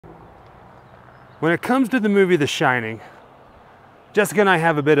When it comes to the movie The Shining, Jessica and I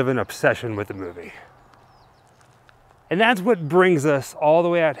have a bit of an obsession with the movie. And that's what brings us all the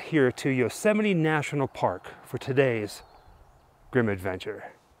way out here to Yosemite National Park for today's Grimm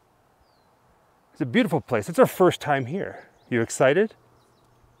adventure. It's a beautiful place. It's our first time here. You excited?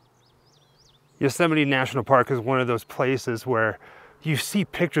 Yosemite National Park is one of those places where you see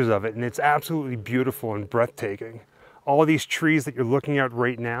pictures of it and it's absolutely beautiful and breathtaking. All these trees that you're looking at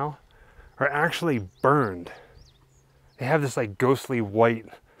right now are actually burned. They have this like ghostly white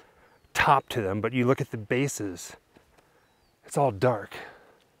top to them, but you look at the bases, it's all dark.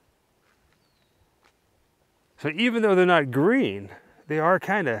 So even though they're not green, they are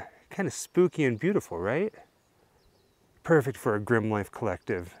kind of spooky and beautiful, right? Perfect for a Grimm Life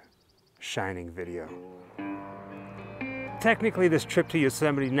Collective Shining video. Technically, this trip to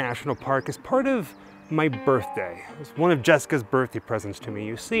Yosemite National Park is part of my birthday. It was one of Jessica's birthday presents to me.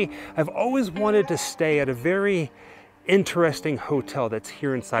 You see, I've always wanted to stay at a very interesting hotel that's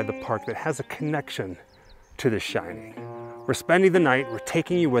here inside the park that has a connection to The Shining. We're spending the night, we're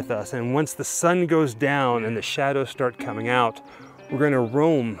taking you with us, and once the sun goes down and the shadows start coming out, we're going to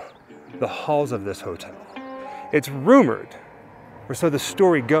roam the halls of this hotel. It's rumored, or so the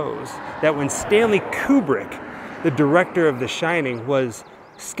story goes, that when Stanley Kubrick, the director of The Shining, was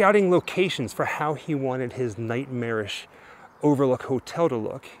scouting locations for how he wanted his nightmarish Overlook Hotel to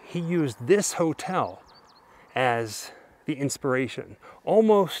look, he used this hotel as the inspiration,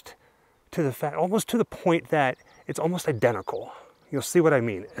 almost to the point that it's almost identical. You'll see what I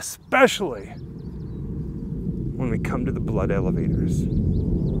mean, especially when we come to the blood elevators.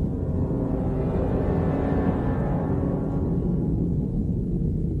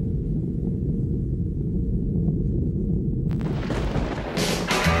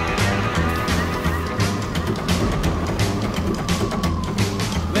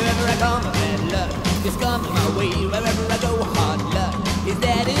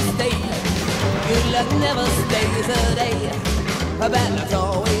 Never stays a day, a bad luck's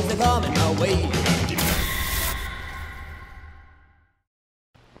always coming my way.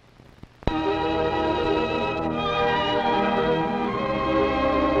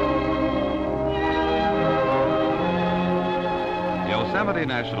 Yosemite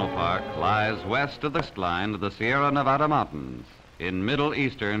National Park lies west of the coastline of the Sierra Nevada mountains in middle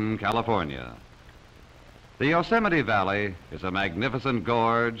eastern California. The Yosemite Valley is a magnificent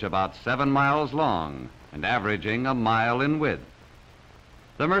gorge about 7 miles long and averaging a mile in width.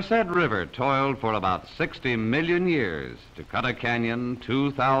 The Merced River toiled for about 60 million years to cut a canyon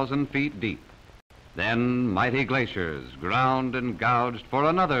 2,000 feet deep. Then mighty glaciers ground and gouged for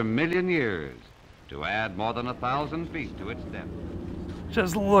another million years to add more than 1,000 feet to its depth.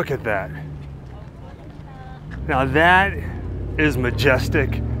 Just look at that. Now that is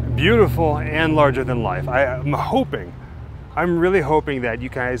majestic, beautiful, and larger than life. I'm really hoping that you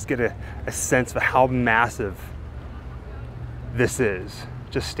guys get a sense of how massive this is,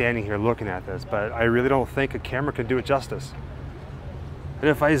 just standing here looking at this, but I really don't think a camera can do it justice. And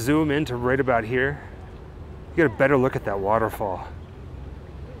if I zoom into right about here, you get a better look at that waterfall.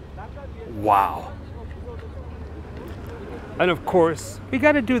 Wow. And of course, we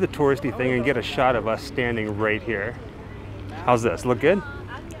got to do the touristy thing and get a shot of us standing right here. How's this? Look good?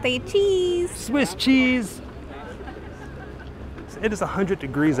 Say cheese. Swiss cheese. It is 100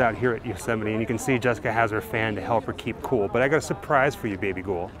 degrees out here at Yosemite, and you can see Jessica has her fan to help her keep cool. But I got a surprise for you, baby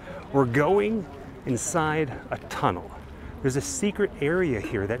ghoul. We're going inside a tunnel. There's a secret area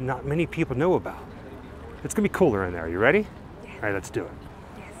here that not many people know about. It's gonna be cooler in there. You ready? Yeah. All right, let's do it.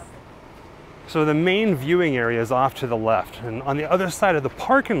 Yes. So the main viewing area is off to the left, and on the other side of the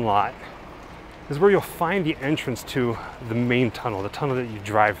parking lot is where you'll find the entrance to the main tunnel, the tunnel that you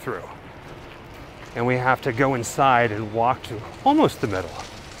drive through. And we have to go inside and walk to almost the middle.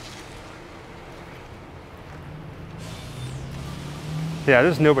 Yeah,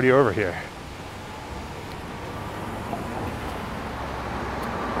 there's nobody over here.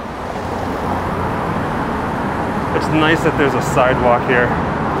 It's nice that there's a sidewalk here.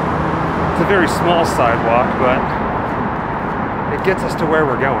 It's a very small sidewalk, but it gets us to where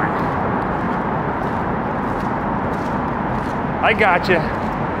we're going. I gotcha.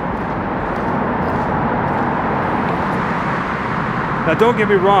 Now don't get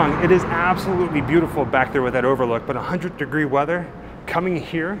me wrong, it is absolutely beautiful back there with that overlook, but 100-degree weather, coming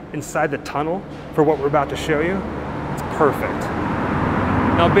here inside the tunnel for what we're about to show you, it's perfect.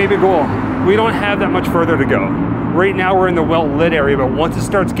 Now baby ghoul, we don't have that much further to go. Right now we're in the well-lit area, but once it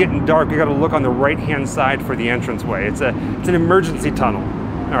starts getting dark, we gotta look on the right-hand side for the entranceway. It's an emergency tunnel,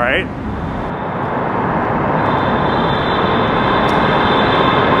 all right?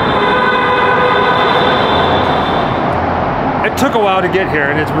 took a while to get here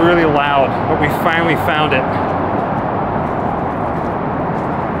and it's really loud, but we finally found it.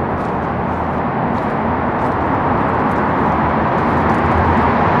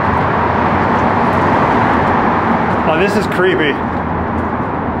 Oh, this is creepy.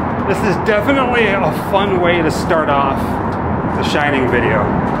 This is definitely a fun way to start off the Shining video.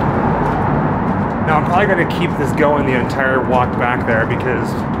 Now I'm probably going to keep this going the entire walk back there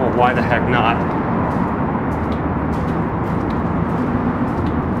because, well, why the heck not?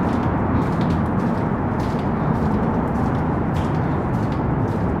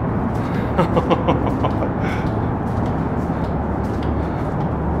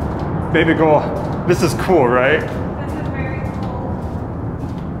 Baby girl, this is cool, right? This is very cool.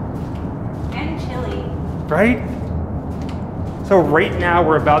 And chilly. Right? So right now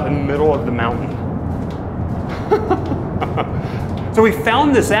we're about the middle of the mountain. So we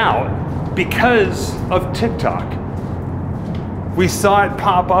found this out because of TikTok. We saw it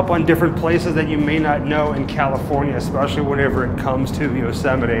pop up on different places that you may not know in California, especially whenever it comes to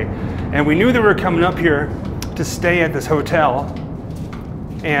Yosemite. And we knew that we were coming up here to stay at this hotel,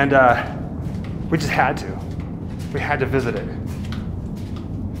 and we just had to. We had to visit it.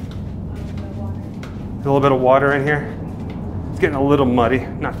 A little bit of water in here. It's getting a little muddy,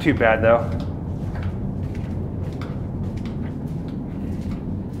 not too bad though.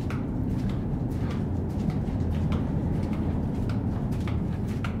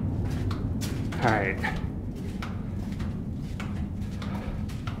 All right.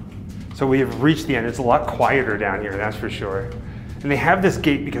 So we have reached the end. It's a lot quieter down here, that's for sure. And they have this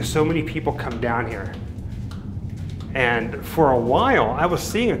gate because so many people come down here. And for a while, I was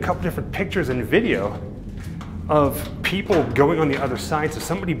seeing a couple different pictures and video of people going on the other side. So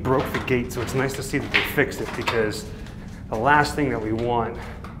somebody broke the gate, so it's nice to see that they fixed it, because the last thing that we want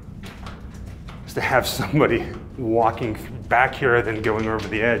is to have somebody walking back here and then going over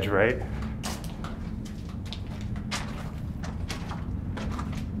the edge, right?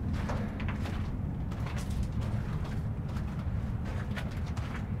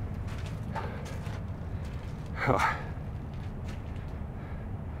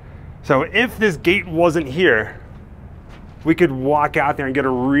 So if this gate wasn't here, we could walk out there and get a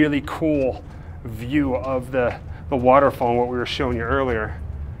really cool view of the waterfall and what we were showing you earlier.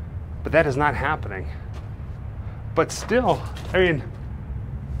 But that is not happening. But still, I mean,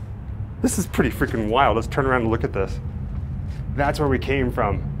 this is pretty freaking wild. Let's turn around and look at this. That's where we came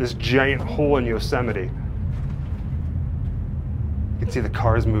from, this giant hole in Yosemite. You can see the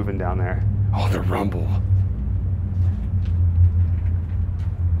cars moving down there. Oh, the rumble.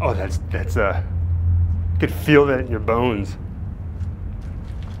 Oh, that's you could feel that in your bones.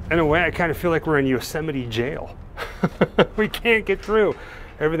 In a way, I kind of feel like we're in Yosemite jail. We can't get through.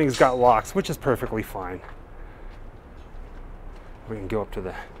 Everything's got locks, which is perfectly fine. We can go up to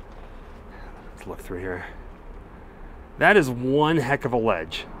the, let's look through here. That is one heck of a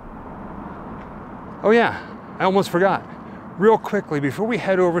ledge. Oh yeah, I almost forgot. Real quickly, before we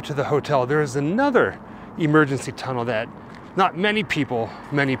head over to the hotel, there is another emergency tunnel that not many people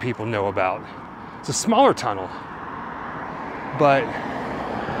know about. It's a smaller tunnel, but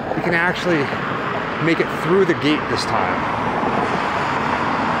we can actually make it through the gate this time.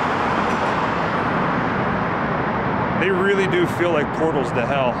 They really do feel like portals to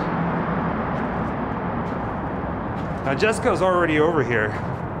hell. Now Jessica's already over here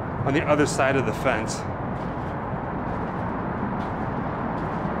on the other side of the fence.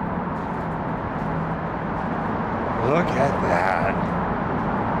 Look at that.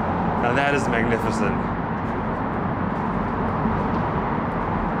 Now that is magnificent.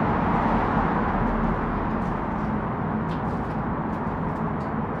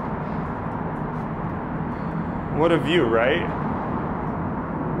 What a view, right?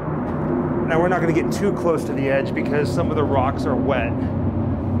 Now we're not going to get too close to the edge because some of the rocks are wet.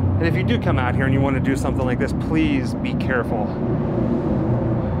 And if you do come out here and you want to do something like this, please be careful.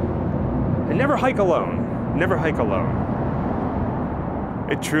 And never hike alone. Never hike alone.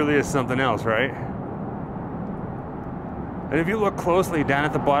 It truly is something else, right? And if you look closely down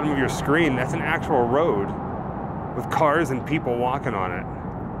at the bottom of your screen, that's an actual road with cars and people walking on it.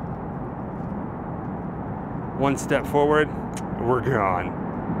 One step forward, we're gone.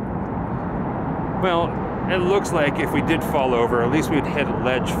 Well, it looks like if we did fall over, at least we'd hit a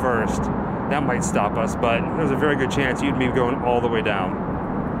ledge first. That might stop us, but there's a very good chance you'd be going all the way down.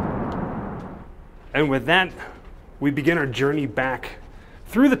 And with that, we begin our journey back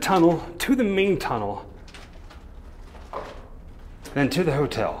through the tunnel to the main tunnel, then to the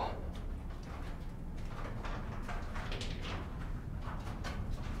hotel.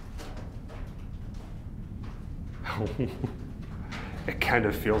 It kind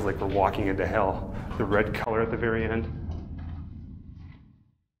of feels like we're walking into hell. The red color at the very end.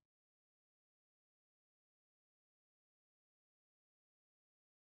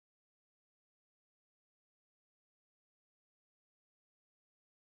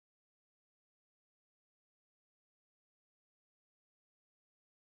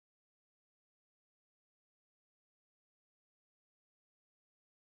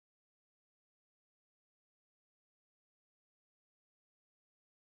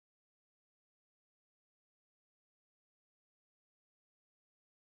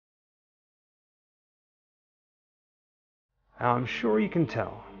 Now, I'm sure you can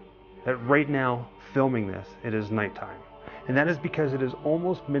tell that right now, filming this, it is nighttime. And that is because it is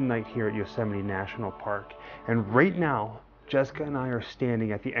almost midnight here at Yosemite National Park. And right now, Jessica and I are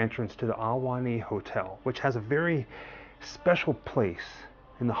standing at the entrance to the Ahwahnee Hotel, which has a very special place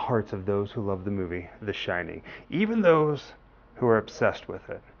in the hearts of those who love the movie The Shining, even those who are obsessed with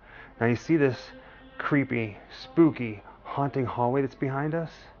it. Now you see this creepy, spooky, haunting hallway that's behind us?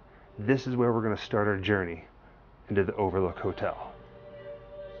 This is where we're going to start our journey into the Overlook Hotel.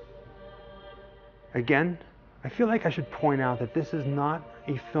 Again, I feel like I should point out that this is not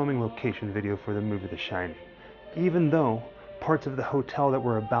a filming location video for the movie The Shining, even though parts of the hotel that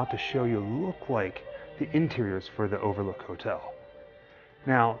we're about to show you look like the interiors for the Overlook Hotel.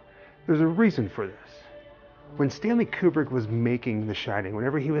 Now, there's a reason for this. When Stanley Kubrick was making The Shining,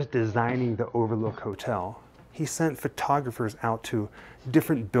 whenever he was designing the Overlook Hotel, he sent photographers out to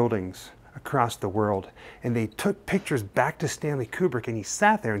different buildings across the world, and they took pictures back to Stanley Kubrick, and he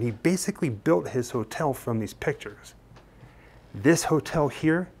sat there and he basically built his hotel from these pictures. This hotel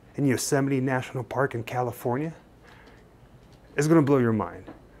here in Yosemite National Park in California is going to blow your mind,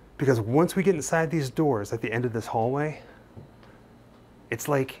 because once we get inside these doors at the end of this hallway, it's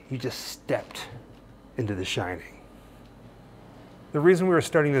like you just stepped into The Shining. The reason we were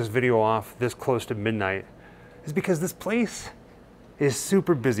starting this video off this close to midnight is because this place is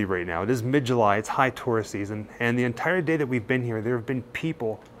super busy right now. It is mid-July, it's high tourist season, and the entire day that we've been here, there have been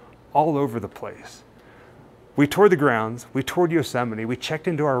people all over the place. We toured the grounds, we toured Yosemite, we checked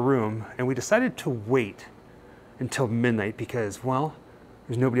into our room, and we decided to wait until midnight because, well,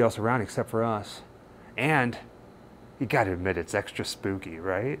 there's nobody else around except for us. And you gotta admit, it's extra spooky,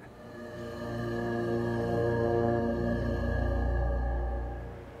 right?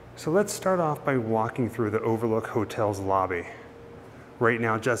 So let's start off by walking through the Overlook Hotel's lobby. Right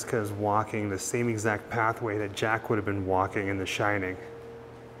now, Jessica is walking the same exact pathway that Jack would have been walking in The Shining.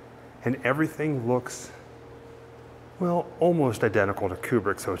 And everything looks, well, almost identical to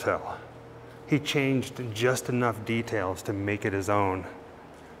Kubrick's hotel. He changed just enough details to make it his own.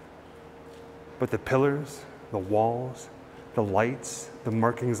 But the pillars, the walls, the lights, the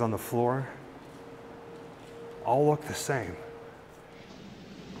markings on the floor, all look the same.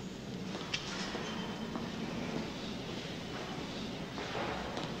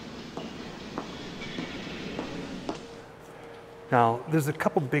 Now, there's a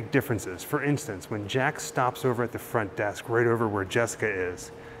couple big differences. For instance, when Jack stops over at the front desk, right over where Jessica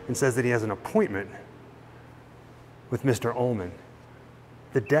is, and says that he has an appointment with Mr. Ullman,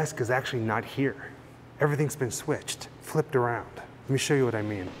 the desk is actually not here. Everything's been switched, flipped around. Let me show you what I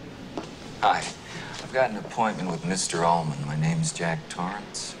mean. Hi, I've got an appointment with Mr. Ullman. My name's Jack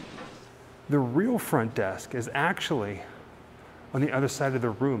Torrance. The real front desk is actually on the other side of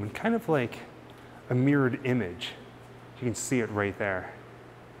the room, and kind of like a mirrored image. You can see it right there.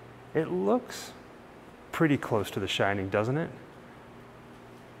 It looks pretty close to The Shining, doesn't it?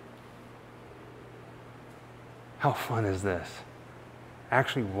 How fun is this?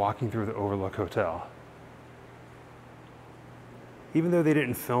 Actually walking through the Overlook Hotel. Even though they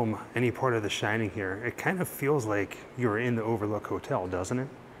didn't film any part of The Shining here, it kind of feels like you're in the Overlook Hotel, doesn't it?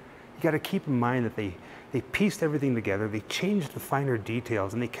 You got to keep in mind that they pieced everything together, they changed the finer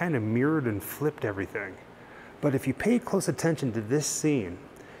details, and they kind of mirrored and flipped everything. But if you pay close attention to this scene,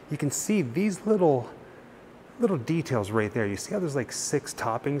 you can see these little details right there. You see how there's like 6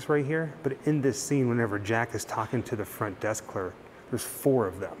 toppings right here? But in this scene, whenever Jack is talking to the front desk clerk, there's 4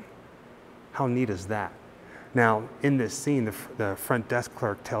 of them. How neat is that? Now, in this scene, the front desk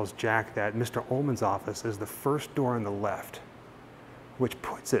clerk tells Jack that Mr. Ullman's office is the first door on the left, which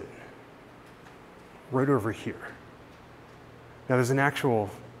puts it right over here. Now, there's an actual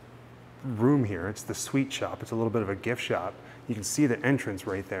room here. It's the sweet shop. It's a little bit of a gift shop. You can see the entrance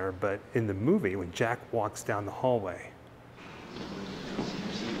right there, but in the movie, when Jack walks down the hallway,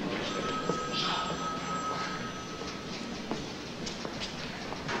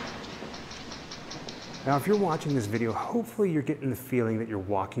 now if you're watching this video, hopefully you're getting the feeling that you're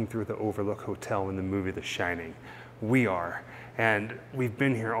walking through the Overlook Hotel in the movie The Shining. we are. And we've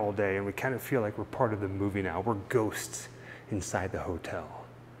been here all day and we kind of feel like we're part of the movie now. We're ghosts inside the hotel.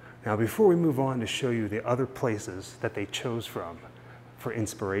 Now, before we move on to show you the other places that they chose from for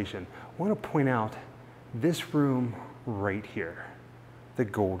inspiration, I want to point out this room right here, the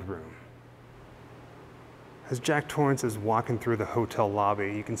gold room. As Jack Torrance is walking through the hotel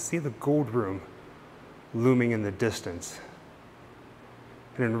lobby, you can see the gold room looming in the distance.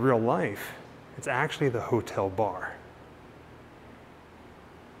 And in real life, it's actually the hotel bar.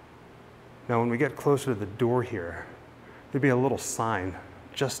 Now, when we get closer to the door here, there'd be a little sign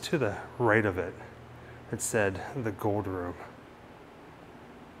just to the right of it that said the gold room.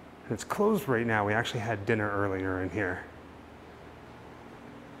 And it's closed right now. We actually had dinner earlier in here.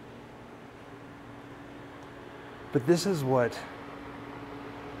 But this is what,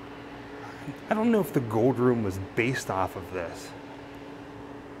 I don't know if the gold room was based off of this.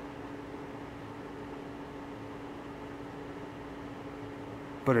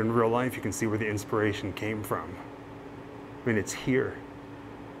 But in real life, you can see where the inspiration came from. I mean, it's here.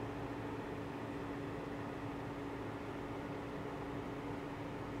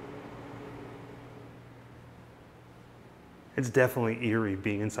 It's definitely eerie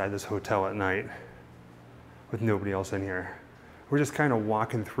being inside this hotel at night with nobody else in here. We're just kind of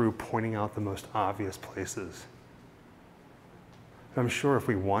walking through, pointing out the most obvious places. And I'm sure if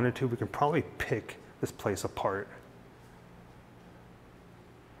we wanted to, we could probably pick this place apart.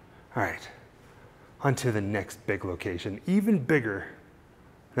 All right, on to the next big location, even bigger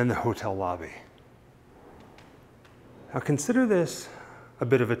than the hotel lobby. Now consider this a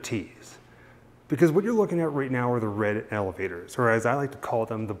bit of a tease, because what you're looking at right now are the red elevators, or as I like to call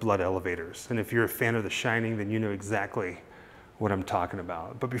them, the blood elevators. And if you're a fan of The Shining, then you know exactly what I'm talking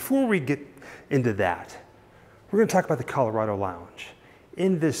about. But before we get into that, we're gonna talk about the Colorado Lounge.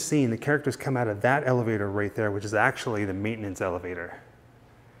 In this scene, the characters come out of that elevator right there, which is actually the maintenance elevator.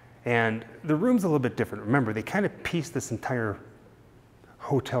 And the room's a little bit different. Remember, they kind of pieced this entire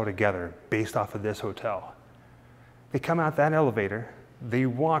hotel together based off of this hotel. They come out that elevator, they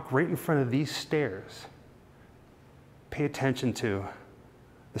walk right in front of these stairs. Pay attention to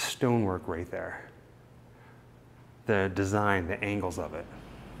the stonework right there. The design, the angles of it.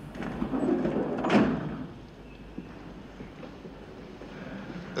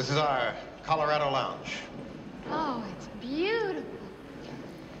 This is our Colorado Lounge. Oh, it's beautiful.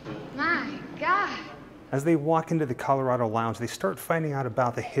 My God. As they walk into the Colorado Lounge, they start finding out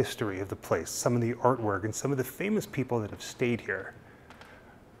about the history of the place, some of the artwork, and some of the famous people that have stayed here.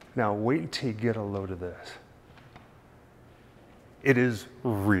 Now, wait until you get a load of this. It is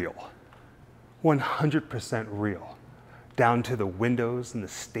real. 100% real. Down to the windows and the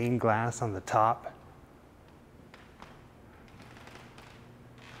stained glass on the top.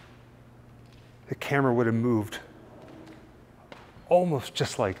 The camera would have moved almost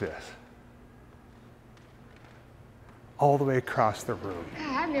just like this. All the way across the room.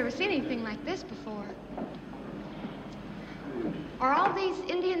 God, I've never seen anything like this before. Are all these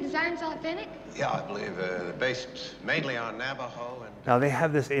Indian designs authentic? Yeah, I believe they're based mainly on Navajo and... Now they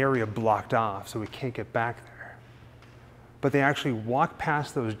have this area blocked off, so we can't get back there. But they actually walk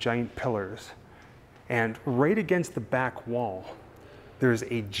past those giant pillars, and right against the back wall, there's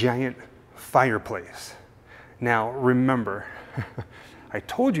a giant fireplace. Now remember, I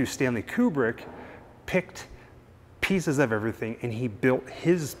told you Stanley Kubrick picked pieces of everything and he built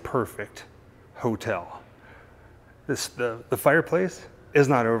his perfect hotel. The fireplace is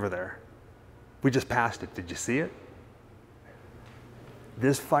not over there. We just passed it. Did you see it?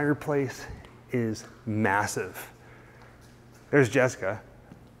 This fireplace is massive. There's Jessica.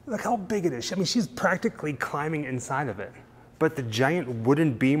 Look how big it is. I mean, she's practically climbing inside of it. But the giant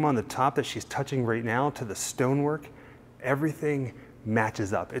wooden beam on the top that she's touching right now to the stonework, everything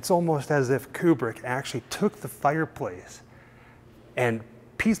matches up. It's almost as if Kubrick actually took the fireplace and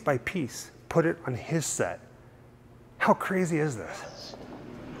piece by piece put it on his set. How crazy is this?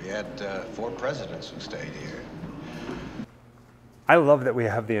 We had 4 presidents who stayed here. I love that we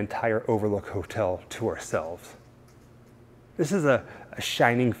have the entire Overlook Hotel to ourselves. This is a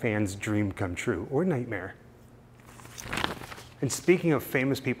Shining fan's dream come true, or nightmare. And speaking of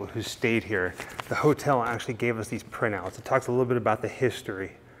famous people who stayed here, the hotel actually gave us these printouts. It talks a little bit about the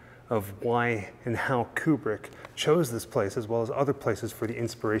history of why and how Kubrick chose this place, as well as other places for the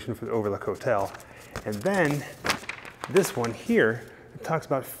inspiration for the Overlook Hotel. And then this one here, it talks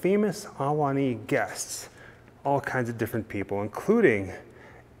about famous Ahwahnee guests, all kinds of different people, including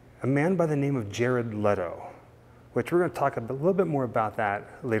a man by the name of Jared Leto, which we're going to talk a little bit more about that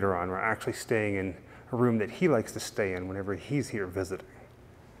later on. We're actually staying in a room that he likes to stay in whenever he's here visiting.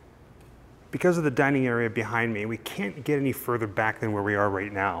 Because of the dining area behind me, we can't get any further back than where we are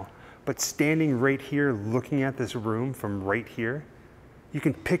right now. But standing right here, looking at this room from right here, you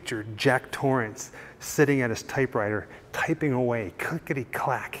can picture Jack Torrance sitting at his typewriter, typing away,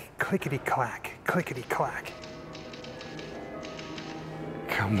 clickety-clack, clickety-clack, clickety-clack.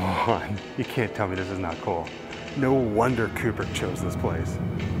 Come on, you can't tell me this is not cool. No wonder Kubrick chose this place.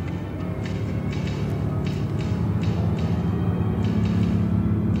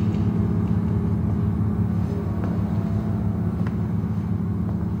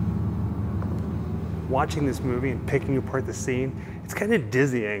 Watching this movie and picking apart the scene, it's kind of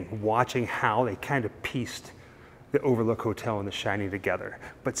dizzying watching how they kind of pieced the Overlook Hotel and The Shining together.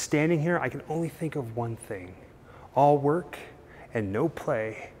 But standing here, I can only think of one thing. All work and no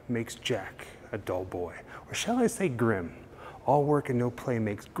play makes Jack a dull boy. Or shall I say Grimm? All work and no play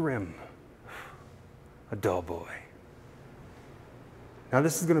makes Grimm a dull boy. Now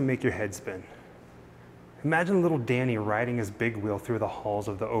this is gonna make your head spin. Imagine little Danny riding his big wheel through the halls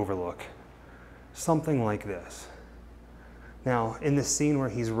of the Overlook. Something like this. Now, in the scene where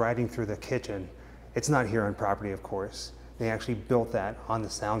he's riding through the kitchen, it's not here on property, of course. They actually built that on the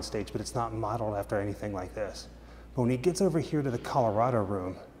soundstage, but it's not modeled after anything like this. But when he gets over here to the Colorado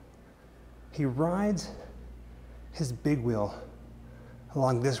room, he rides his big wheel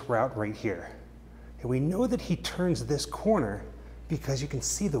along this route right here. And we know that he turns this corner because you can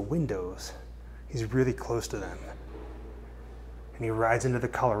see the windows. He's really close to them. And he rides into the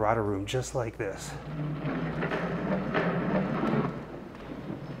Colorado room just like this.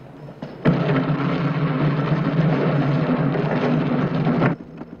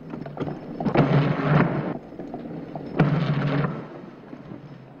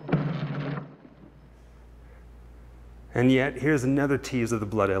 And yet, here's another tease of the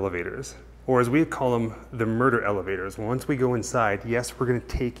blood elevators, or as we call them, the murder elevators. Once we go inside, yes, we're gonna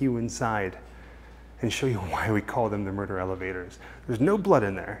take you inside and show you why we call them the murder elevators. There's no blood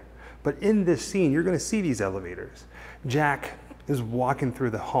in there, but in this scene, you're gonna see these elevators. Jack is walking through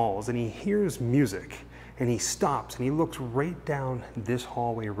the halls and he hears music and he stops and he looks right down this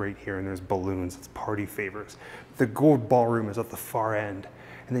hallway right here and there's balloons, it's party favors. The gold ballroom is at the far end.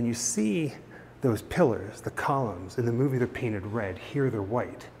 And then you see those pillars, the columns. In the movie, they're painted red. Here, they're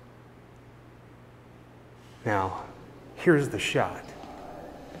white. Now, here's the shot.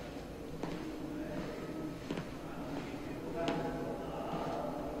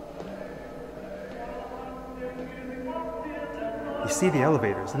 You see the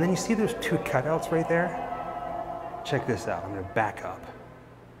elevators, and then you see those two cutouts right there? Check this out. I'm going to back up.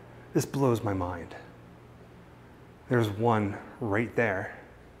 This blows my mind. There's one right there.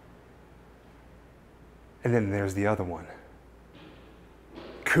 And then there's the other one.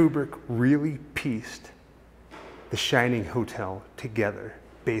 Kubrick really pieced the Shining Hotel together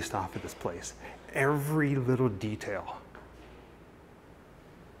based off of this place. Every little detail.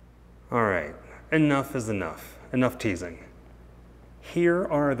 All right, enough is enough. Enough teasing. Here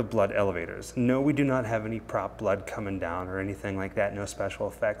are the blood elevators. No, we do not have any prop blood coming down or anything like that, no special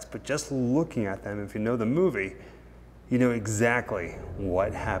effects, but just looking at them, if you know the movie, you know exactly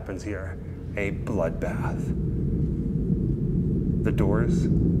what happens here. A bloodbath. The doors,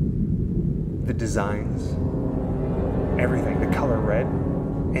 the designs, everything, the color red,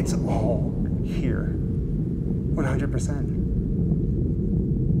 it's all here, 100%.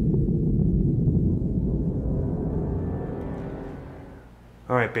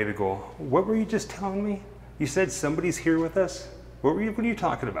 All right, baby girl, what were you just telling me? You said somebody's here with us? What are you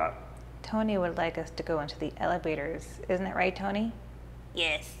talking about? Tony would like us to go into the elevators. Isn't it right, Tony?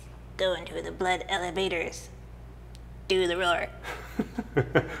 Yes, go into the blood elevators. Do the roar.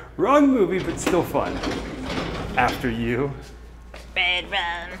 Wrong movie, but still fun. After you. Red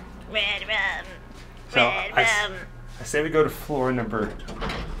rum, red rum, So red rum. I say we go to floor number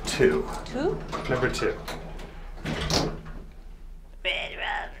 2. 2? Number 2. Red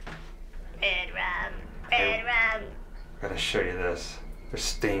rum, red rum, red rum. Gotta show you this. There's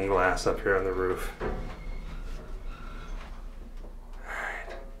stained glass up here on the roof.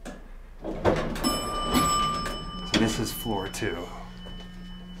 So this is floor 2.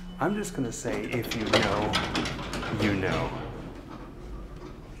 I'm just gonna say, if you know, you know.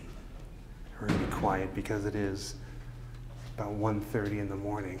 We're gonna be quiet because it is about 1:30 in the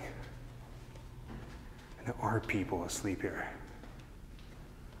morning. And there are people asleep here.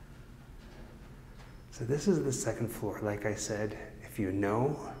 So this is the second floor. Like I said, if you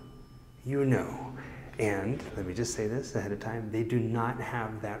know, you know. And let me just say this ahead of time, they do not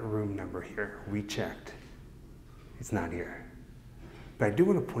have that room number here. We checked. It's not here. But I do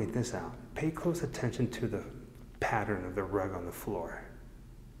want to point this out. Pay close attention to the pattern of the rug on the floor.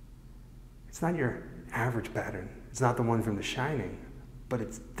 It's not your average pattern. It's not the one from The Shining, but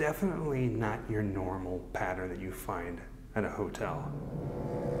it's definitely not your normal pattern that you find at a hotel.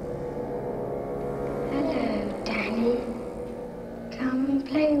 Hello, Danny. Come and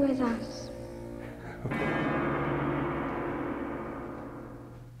play with us.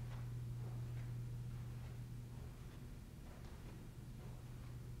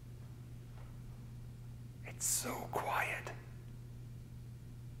 It's so quiet.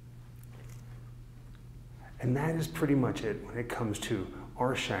 And that is pretty much it when it comes to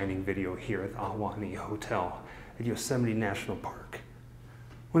our Shining video here at the Ahwahnee Hotel at Yosemite National Park.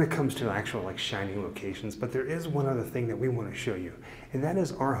 When it comes to actual like Shining locations, but there is one other thing that we want to show you, and that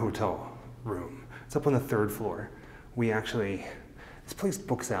is our hotel room. It's up on the 3rd floor. This place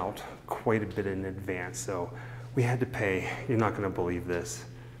books out quite a bit in advance, so we had to pay, you're not going to believe this.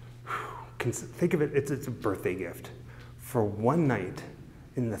 Think of it, it's a birthday gift. For one night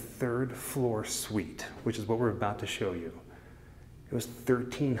in the 3rd floor suite, which is what we're about to show you, it was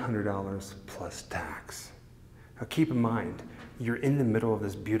 $1,300 plus tax. Now keep in mind, you're in the middle of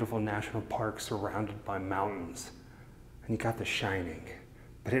this beautiful national park surrounded by mountains, and you got The Shining,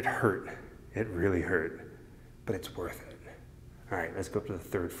 but it hurt. It really hurt, but it's worth it. All right, let's go up to the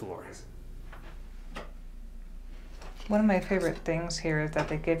 3rd floor. One of my favorite things here is that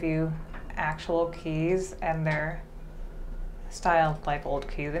they give you actual keys, and they're styled like old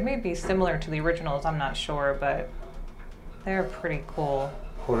keys. They may be similar to the originals, I'm not sure, but they're pretty cool.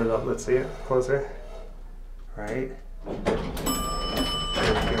 Hold it up, let's see it closer. Right. There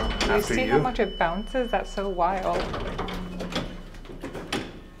we go. Do you see how much it bounces? That's so wild.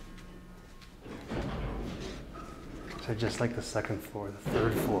 So just like the 2nd floor, the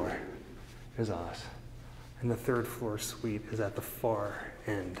 3rd floor is us. And the 3rd floor suite is at the far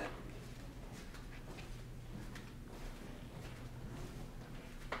end.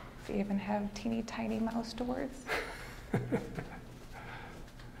 They even have teeny tiny mouse doors.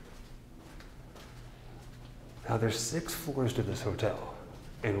 Now there's 6 floors to this hotel,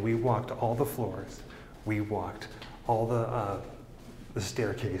 and we walked all the floors. We walked all the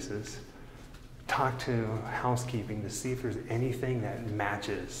staircases, talked to housekeeping to see if there's anything that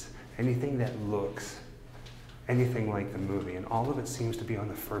matches, anything that looks anything like the movie, and all of it seems to be on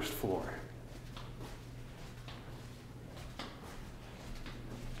the 1st floor.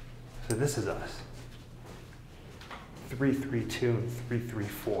 So this is us. 332 and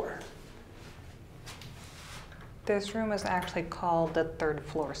 334. This room is actually called the 3rd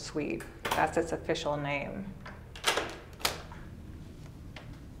floor suite. That's its official name.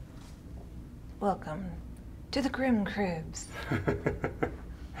 Welcome to the Grimm cribs.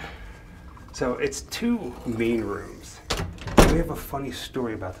 So it's 2 main rooms. We have a funny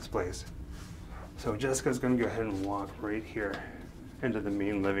story about this place. So Jessica's gonna go ahead and walk right here into the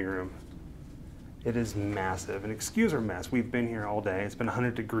main living room. It is massive, and excuse our mess. We've been here all day. It's been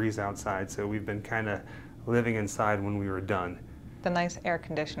 100 degrees outside, so we've been kind of living inside when we were done. The nice air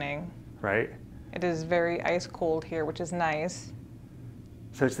conditioning. Right? It is very ice cold here, which is nice.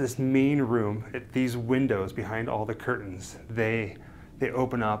 So it's this main room. These windows behind all the curtains, they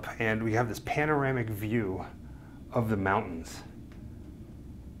open up, and we have this panoramic view of the mountains.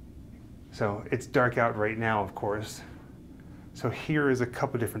 So it's dark out right now, of course. So here is a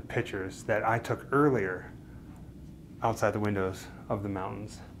couple different pictures that I took earlier outside the windows of the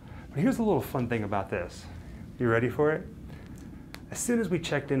mountains. But here's a little fun thing about this. You ready for it? As soon as we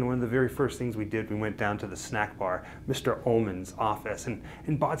checked in, one of the very first things we did, we went down to the snack bar, Mr. Ullman's office, and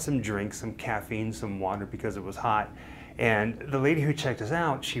bought some drinks, some caffeine, some water because it was hot. And the lady who checked us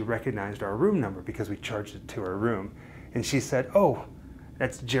out, she recognized our room number because we charged it to our room. And she said, "Oh,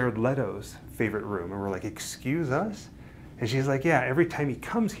 that's Jared Leto's favorite room." And we're like, "Excuse us?" And she's like, "Yeah, every time he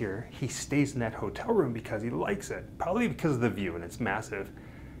comes here, he stays in that hotel room because he likes it. Probably because of the view, and it's massive."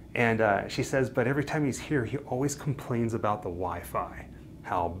 And she says, "But every time he's here, he always complains about the Wi-Fi,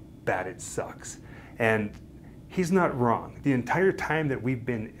 how bad it sucks." And he's not wrong. The entire time that we've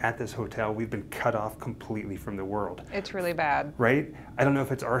been at this hotel, we've been cut off completely from the world. It's really bad. Right? I don't know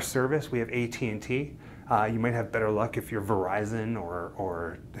if it's our service. We have AT&T. You might have better luck if you're Verizon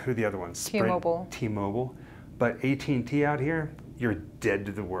or who the other one? T-Mobile. T-Mobile. But AT&T out here, you're dead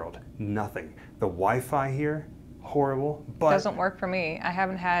to the world. Nothing. The Wi-Fi here, horrible. But doesn't work for me. I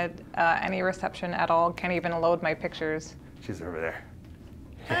haven't had any reception at all. Can't even load my pictures. She's over there.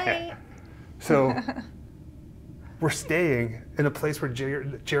 Hi. So we're staying in a place where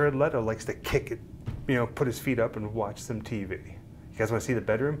Jared Leto likes to kick it, put his feet up and watch some TV. You guys want to see the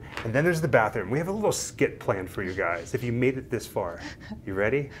bedroom? And then there's the bathroom. We have a little skit planned for you guys if you made it this far. You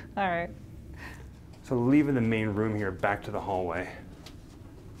ready? All right. So leaving the main room here, back to the hallway.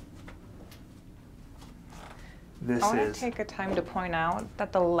 This I want is... to take a time to point out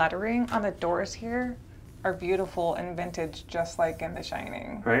that the lettering on the doors here are beautiful and vintage, just like in The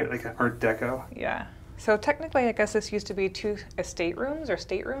Shining. Right, like an Art Deco. Yeah. So technically, I guess this used to be 2 estate rooms, or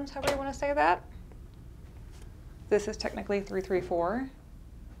staterooms, however you want to say that. This is technically 334.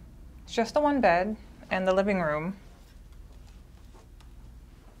 It's just the 1 bed and the living room.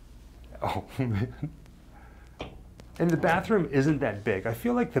 Oh, man. And the bathroom isn't that big. I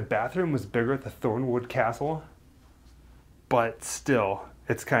feel like the bathroom was bigger at the Thornwood Castle, but still,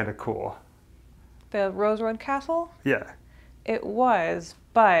 it's kind of cool. The Rosewood Castle? Yeah. It was,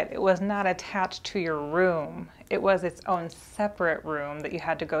 but it was not attached to your room. It was its own separate room that you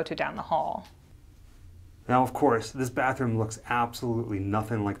had to go to down the hall. Now, of course, this bathroom looks absolutely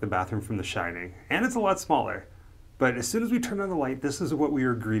nothing like the bathroom from The Shining, and it's a lot smaller. But as soon as we turn on the light, this is what we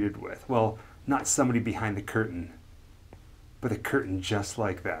are greeted with. Well, not somebody behind the curtain, but a curtain just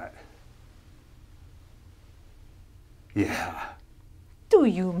like that. Yeah. Do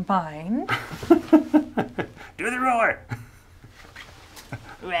you mind? Do the roar!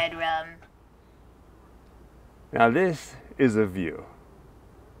 Red rum. Now this is a view.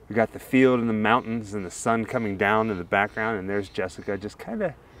 We got the field and the mountains and the sun coming down in the background, and there's Jessica just kind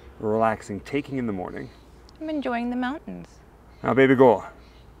of relaxing, taking in the morning. I'm enjoying the mountains. Now, baby girl,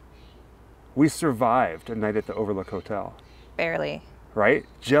 we survived a night at the Overlook Hotel. Barely. Right?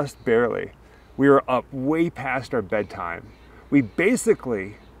 Just barely. We were up way past our bedtime. We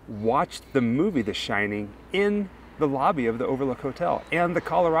basically watched the movie The Shining in the lobby of the Overlook Hotel and the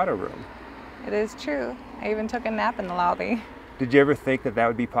Colorado room. It is true. I even took a nap in the lobby. Did you ever think that that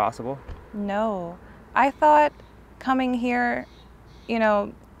would be possible? No. I thought coming here, you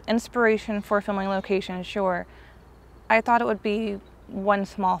know, inspiration for filming location, sure. I thought it would be one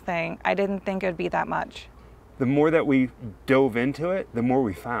small thing. I didn't think it would be that much. The more that we dove into it, the more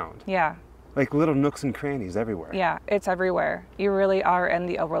we found. Yeah. Like little nooks and crannies everywhere. Yeah, it's everywhere. You really are in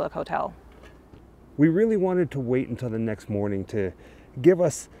the Overlook Hotel. We really wanted to wait until the next morning to give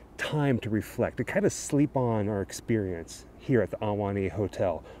us time to reflect, to kind of sleep on our experience here at the Ahwahnee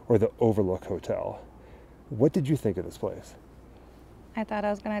Hotel or the Overlook Hotel. What did you think of this place? I thought I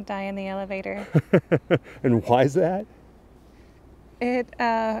was gonna die in the elevator. And why is that?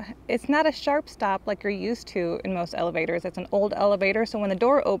 It's not a sharp stop like you're used to in most elevators. It's an old elevator, so when the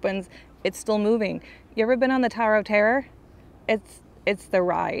door opens, it's still moving. You ever been on the Tower of Terror? It's the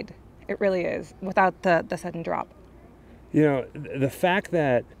ride. It really is, without the sudden drop. You know, the fact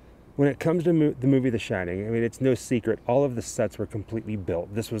that when it comes to the movie The Shining, I mean, it's no secret, all of the sets were completely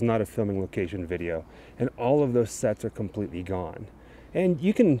built. This was not a filming location video, and all of those sets are completely gone. And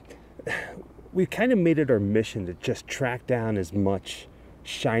we kind of made it our mission to just track down as much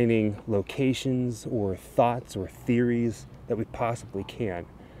Shining locations or thoughts or theories that we possibly can.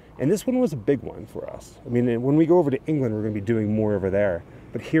 And this one was a big one for us. I mean, when we go over to England, we're going to be doing more over there.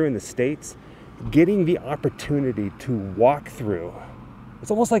 But here in the States, getting the opportunity to walk through,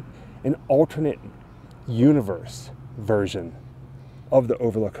 it's almost like an alternate universe version of the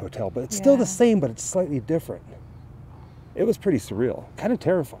Overlook Hotel, but it's still the same, but it's slightly different. It was pretty surreal, kind of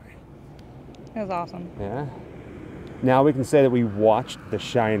terrifying. It was awesome. Yeah. Now we can say that we watched The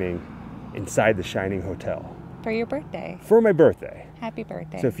Shining inside the Shining Hotel. For your birthday. For my birthday. Happy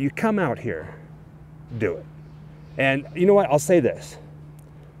birthday. So if you come out here, do it. And you know what? I'll say this.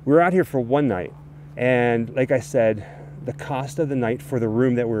 We were out here for one night, and like I said, the cost of the night for the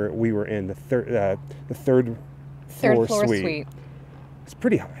room that we were in, the third floor suite, it's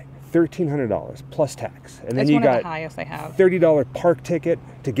pretty high. $1,300 plus tax. And then you got the highest I have. $30 park ticket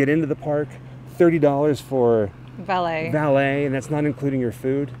to get into the park, $30 for valet, and that's not including your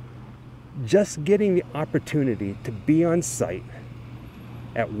food. Just getting the opportunity to be on site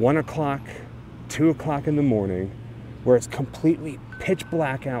at 1 o'clock, 2 o'clock in the morning, where it's completely pitch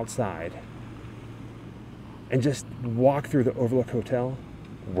black outside, and just walk through the Overlook Hotel,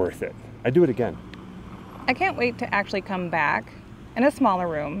 worth it. I'd do it again. I can't wait to actually come back in a smaller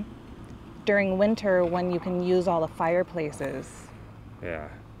room during winter when you can use all the fireplaces. Yeah.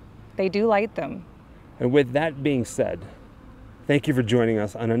 They do light them. And with that being said, thank you for joining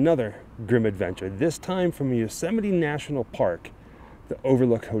us on another Grimm adventure, this time from Yosemite National Park, the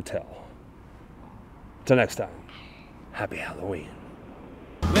Overlook Hotel. Till next time, happy Halloween.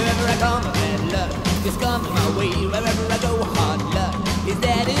 Wherever I come, bad luck just comes my way. Wherever I go, hard luck is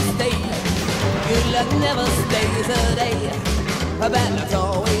that it stays. Good luck never stays a day. A bad luck's all